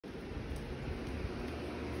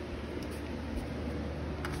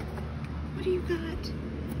you got?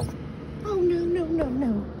 Oh, no, no, no,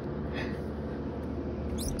 no.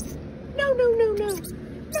 No, no, no, no.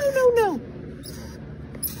 No, no, no.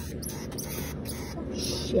 Oh,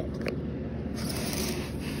 shit.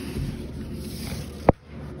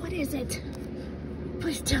 What is it?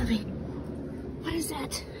 Please tell me. What is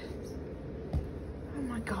that? Oh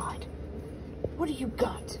my God. What do you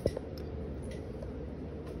got?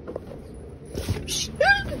 Shh,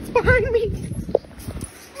 it's behind me.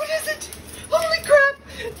 What is it? Holy crap.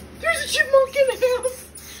 There's a chipmunk in the house.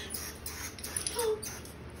 Oh,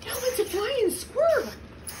 no, it's a flying squirrel.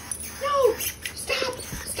 No, stop,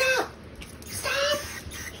 stop, stop,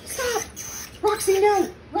 stop. Roxy, no.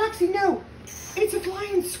 Roxy, no. It's a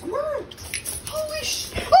flying squirrel. Holy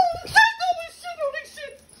shit. Oh, shit, holy shit, holy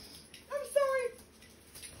shit. I'm sorry.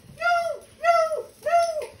 No, no, no,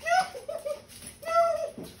 no,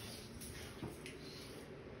 no.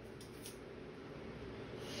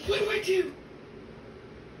 What do I do?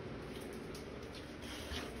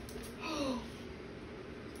 Oh,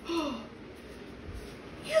 oh.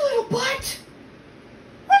 You little butt.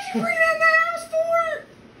 What'd you bring that in the house for?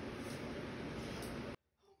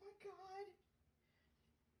 Oh my God.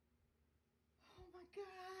 Oh my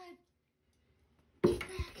God. Get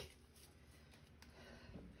back.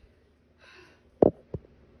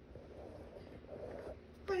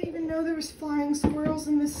 I didn't even know there was flying squirrels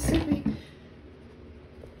in Mississippi.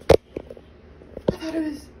 I thought it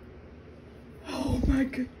was... Oh my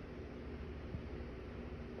God.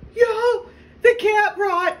 Yo, the cat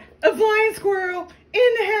brought a flying squirrel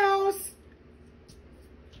in the house.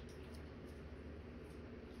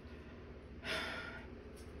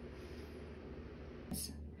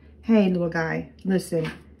 Hey, little guy, listen.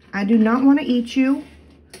 I do not want to eat you.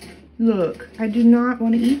 Look, I do not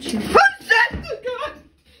want to eat you. What's that? Oh, God.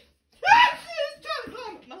 It's trying to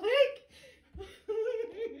climb up my leg.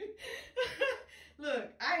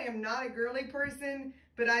 Look, I am not a girly person,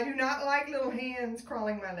 but I do not like little hands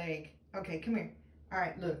crawling my leg. Okay, come here. All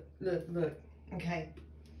right, look, look, look. Okay.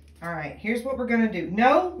 All right, here's what we're going to do.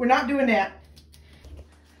 No, we're not doing that.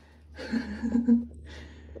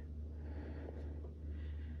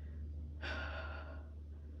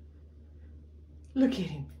 Look at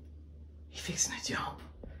him. He's fixing to jump.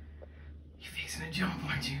 You're fixing to jump,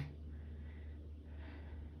 aren't you?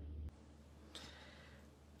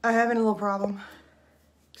 I'm having a little problem.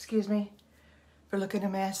 Excuse me for looking a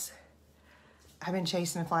mess. I've been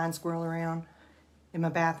chasing a flying squirrel around in my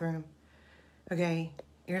bathroom. Okay,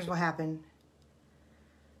 here's what happened.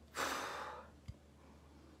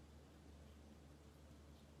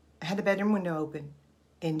 I had the bedroom window open,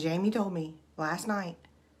 and Jamie told me last night,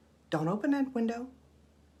 don't open that window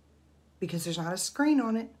because there's not a screen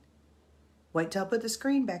on it. Wait till I put the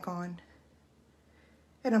screen back on.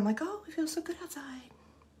 And I'm like, oh, it feels so good outside.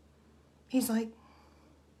 He's like,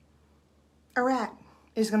 a rat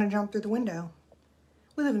is going to jump through the window.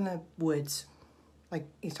 We live in the woods. Like,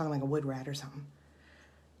 he's talking like a wood rat or something.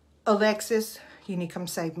 Alexis, you need to come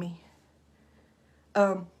save me.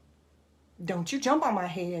 Don't you jump on my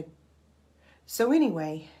head. So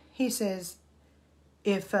anyway, he says,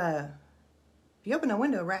 if you open a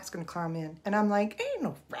window, a rat's going to climb in. And I'm like, ain't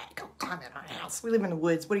no rat going to climb in our house. We live in the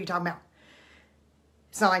woods. What are you talking about?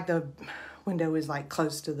 It's not like the window is like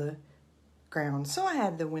close to the ground. So I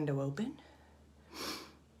had the window open.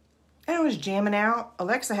 And I was jamming out.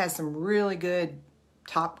 Alexa has some really good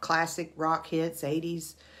top classic rock hits,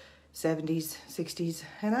 80s, 70s, 60s.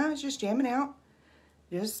 And I was just jamming out.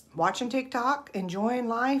 Just watching TikTok, enjoying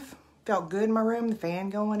life. Felt good in my room, the fan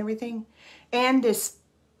going, everything. And this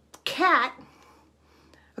cat,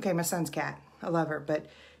 okay, my son's cat, I love her, but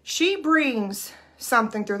she brings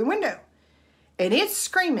something through the window. And it's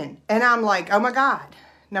screaming. And I'm like, oh my God.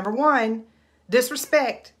 Number one,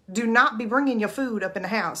 disrespect. Do not be bringing your food up in the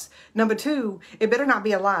house. Number two, it better not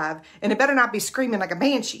be alive. And it better not be screaming like a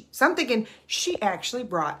banshee. So I'm thinking, she actually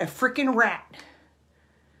brought a freaking rat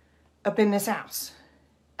up in this house.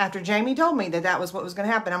 After Jamie told me that that was what was going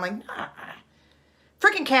to happen, I'm like, nah.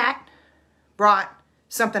 Freaking cat brought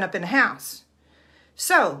something up in the house.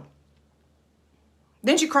 So,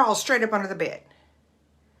 then she crawls straight up under the bed.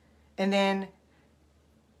 And then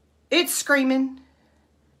it's screaming.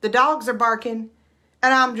 The dogs are barking.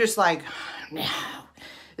 And I'm just like, no,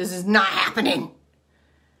 this is not happening.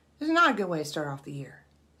 This is not a good way to start off the year.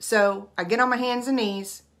 So, I get on my hands and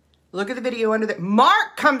knees, look at the video under the,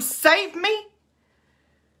 Mark, come save me.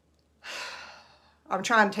 I'm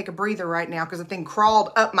trying to take a breather right now because the thing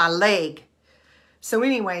crawled up my leg. So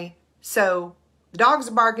anyway, so the dogs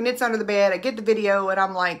are barking. It's under the bed. I get the video and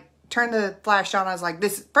I'm like, turn the flash on. I was like,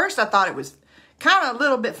 this. First I thought it was kind of a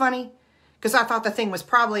little bit funny because I thought the thing was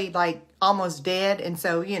probably like almost dead. And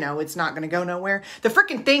so, you know, it's not going to go nowhere. The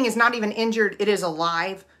freaking thing is not even injured. It is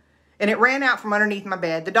alive. And it ran out from underneath my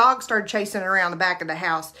bed. The dog started chasing it around the back of the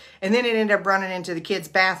house. And then it ended up running into the kids'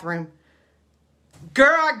 bathroom.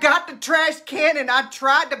 Girl, I got the trash can and I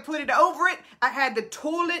tried to put it over it. I had the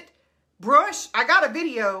toilet brush. I got a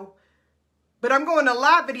video. But I'm going to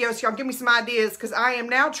live video so y'all give me some ideas, because I am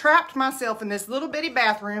now trapped myself in this little bitty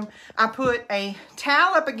bathroom. I put a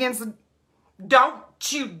towel up against the... Don't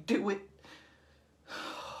you do it.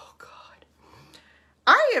 Oh, God.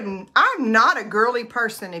 I'm not a girly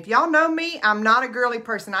person. If y'all know me, I'm not a girly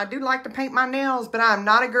person. I do like to paint my nails, but I'm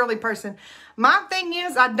not a girly person. My thing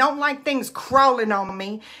is, I don't like things crawling on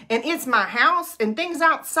me, and it's my house, and things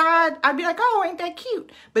outside, I'd be like, oh, ain't that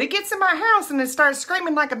cute? But it gets in my house, and it starts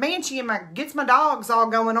screaming like a banshee, and gets my dogs all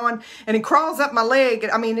going on, and it crawls up my leg.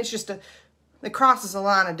 I mean, it's just it crosses a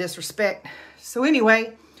line of disrespect. So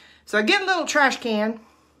anyway, so I get a little trash can,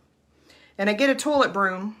 and I get a toilet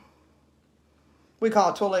broom. We call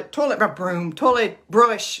it toilet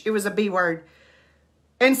brush. It was a B word.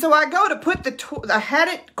 And so I go to put I had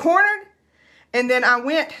it cornered, and then I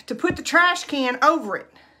went to put the trash can over it.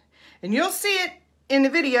 And you'll see it in the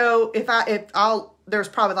video there's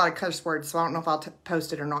probably a lot of cuss words, so I don't know if I'll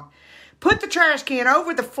post it or not. Put the trash can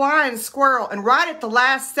over the flying squirrel, and right at the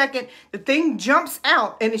last second, the thing jumps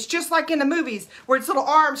out, and it's just like in the movies where its little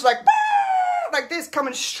arms like this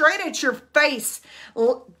coming straight at your face,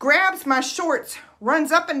 grabs my shorts,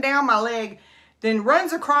 runs up and down my leg, then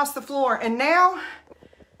runs across the floor, and now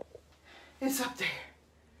it's up there.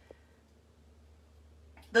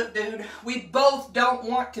 Look, dude, we both don't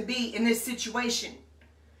want to be in this situation.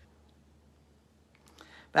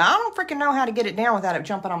 But I don't freaking know how to get it down without it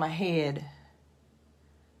jumping on my head.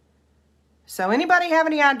 So anybody have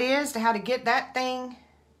any ideas to how to get that thing,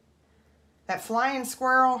 that flying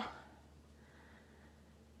squirrel?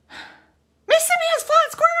 Mississippi has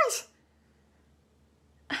flying squirrels!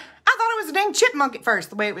 I thought it was a dang chipmunk at first,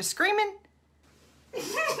 the way it was screaming.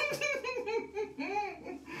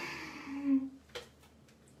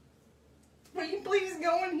 Will you please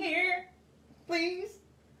go in here? Please?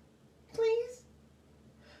 Please?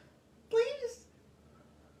 Please?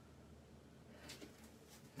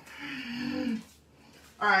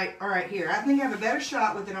 All right, here. I think I have a better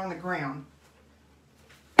shot with it on the ground.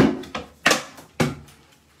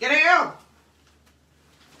 Get out!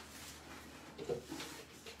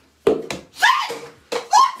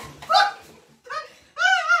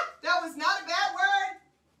 That was not a bad word.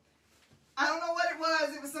 I don't know what it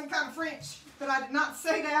was. It was some kind of French. But I did not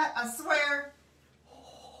say that, I swear.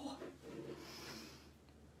 Oh.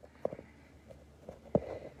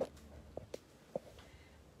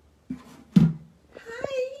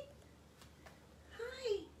 Hi.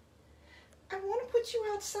 I want to put you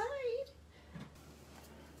outside.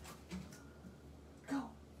 Go.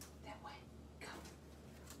 That way. Go.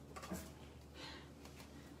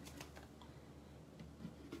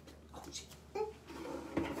 Oh, gee.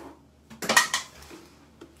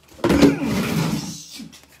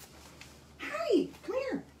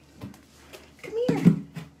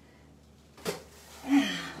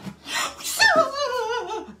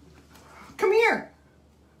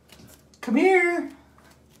 Come here.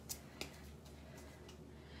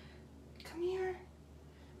 Come here.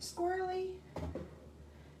 Squirrely.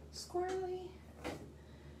 Squirrely.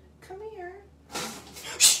 Come here.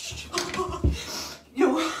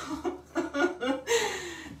 Yo.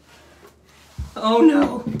 Oh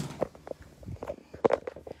no.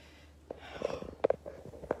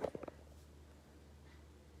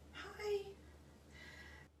 Hi.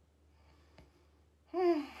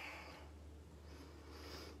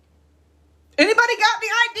 Anybody got any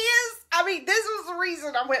ideas? I mean, this was the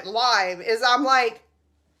reason I went live, is I'm like,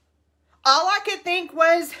 all I could think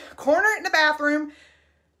was corner it in the bathroom,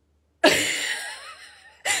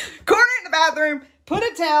 put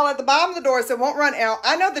a towel at the bottom of the door so it won't run out.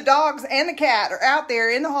 I know the dogs and the cat are out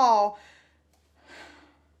there in the hall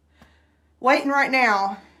waiting right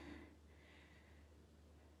now.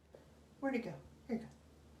 Where'd it go? Here it go.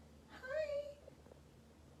 Hi.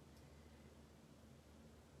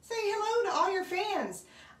 Say hello to all your fans.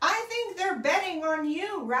 I think they're betting on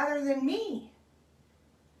you rather than me.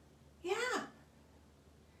 Yeah.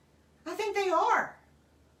 I think they are.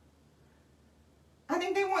 I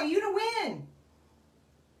think they want you to win.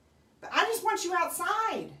 But I just want you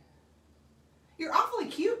outside. You're awfully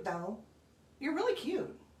cute, though. You're really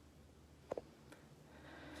cute.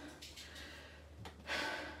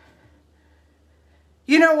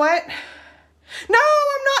 You know what? No,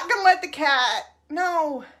 I'm not going to let the cat.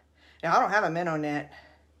 No. No, I don't have a minnow net.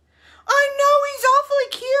 I know, he's awfully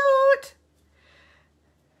cute.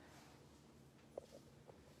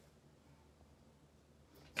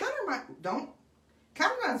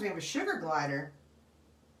 Kind of reminds me of a sugar glider,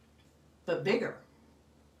 but bigger.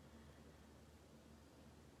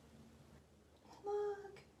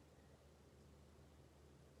 Look.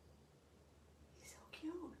 He's so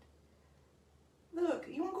cute. Look,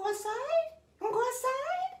 you want to go outside? You want to go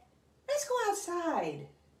outside? Let's go outside.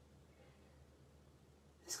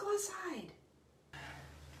 Let's go outside.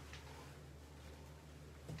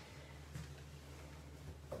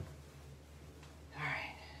 All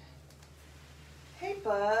right. Hey,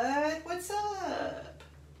 bud. What's up?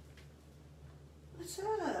 What's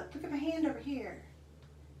up? Look at my hand over here.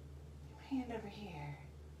 My hand over here.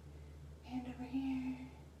 Hand over here.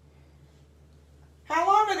 How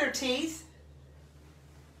long are their teeth?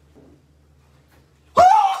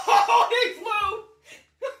 Oh, he flew!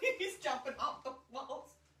 He's jumping off the walls.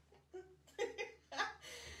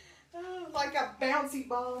 Oh, like a bouncy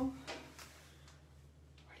ball.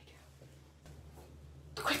 Where'd he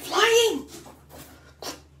go? Quit flying!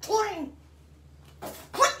 Quit flying!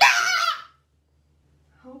 Quit!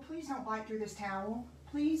 Oh, please don't bite through this towel.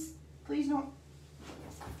 Please, please don't.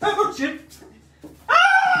 Oh, shit!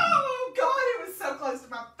 Oh, God, it was so close to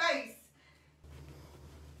my face.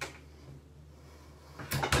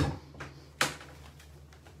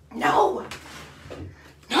 No!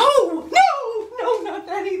 No! No! No, not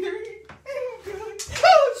that either. Oh, God.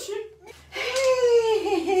 Oh, shit.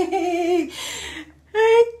 Hey!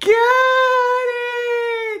 I got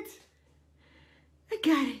it! I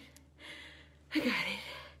got it. I got it.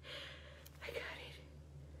 I got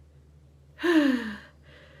it.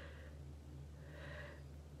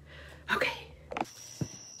 Okay.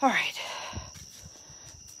 All right.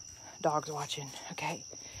 Dog's watching. Okay.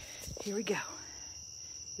 Here we go.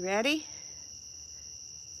 You ready?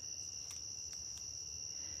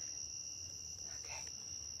 Okay.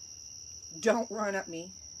 Don't run at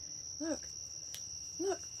me. Look.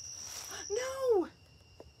 Look. No!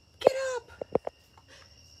 Get up!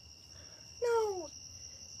 No!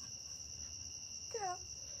 Get up.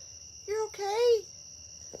 You're okay?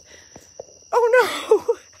 Oh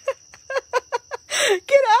no!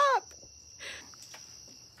 Get up!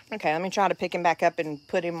 Okay, let me try to pick him back up and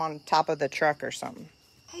put him on top of the truck or something.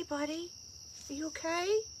 Hey, buddy. Are you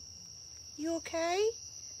okay? You okay?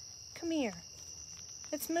 Come here.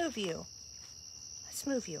 Let's move you. Let's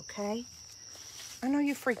move you, okay? I know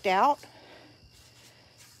you freaked out.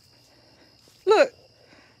 Look.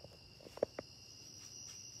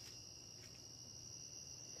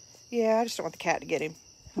 Yeah, I just don't want the cat to get him.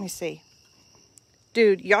 Let me see.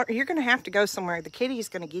 Dude, you're going to have to go somewhere. The kitty's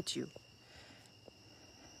going to get you.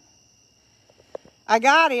 I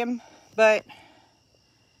got him, but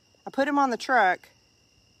I put him on the truck.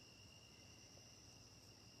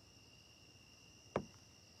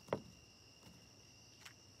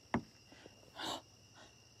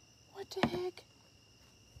 What the heck?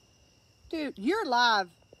 Dude, you're alive.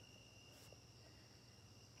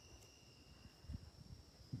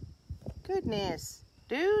 Goodness,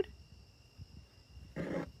 dude.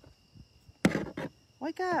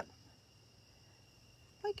 Wake up.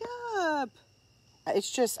 Wake up. It's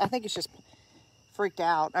just, I think it's just freaked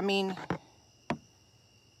out. I mean,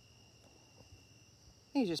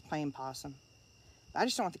 he's just playing possum. I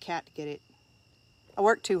just don't want the cat to get it. I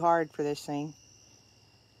worked too hard for this thing.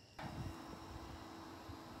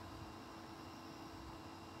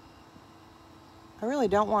 I really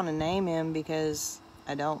don't want to name him because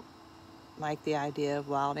I don't like the idea of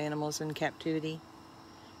wild animals in captivity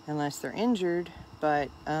unless they're injured, but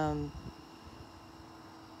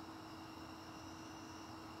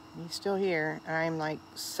he's still here. I'm like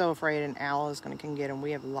so afraid an owl is going to come get him.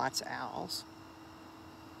 We have lots of owls.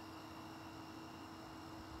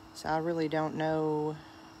 So I really don't know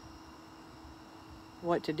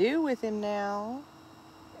what to do with him now.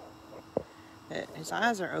 But his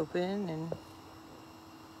eyes are open and...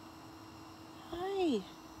 Hi.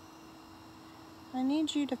 I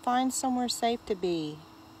need you to find somewhere safe to be.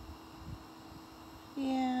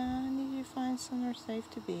 Yeah, I need you to find somewhere safe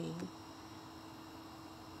to be.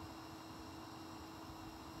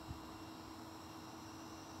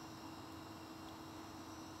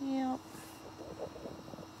 Yep.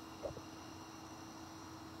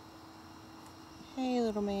 Hey,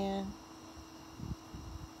 little man.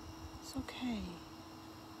 It's okay.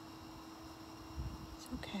 It's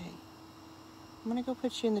okay. I'm gonna go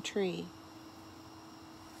put you in the tree.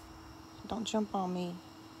 Don't jump on me.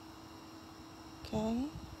 Okay?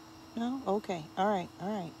 No? Okay. All right. All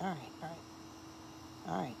right. All right. All right.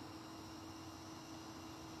 All right.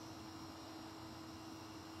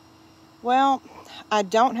 Well, I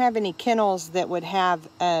don't have any kennels that would have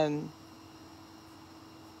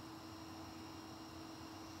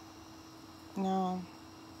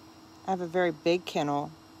I have a very big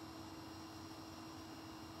kennel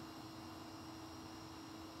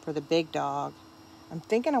for the big dog. I'm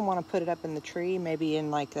thinking I want to put it up in the tree, maybe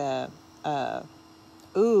in like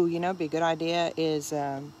ooh, you know, be a good idea is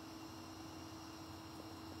a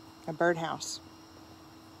birdhouse.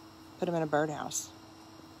 Put him in a birdhouse.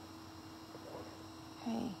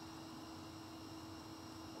 Hey,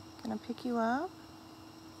 can I pick you up?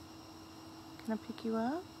 Can I pick you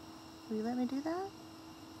up? Will you let me do that?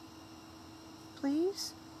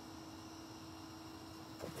 Please?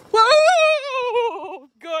 Whoa!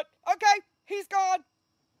 Good. Okay, he's gone.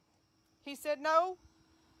 He said no.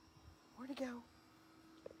 Where'd he go?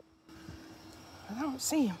 I don't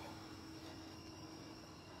see him.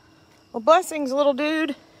 Well, blessings, little dude.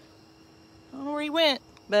 I don't know where he went,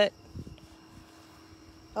 but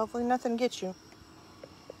hopefully nothing gets you.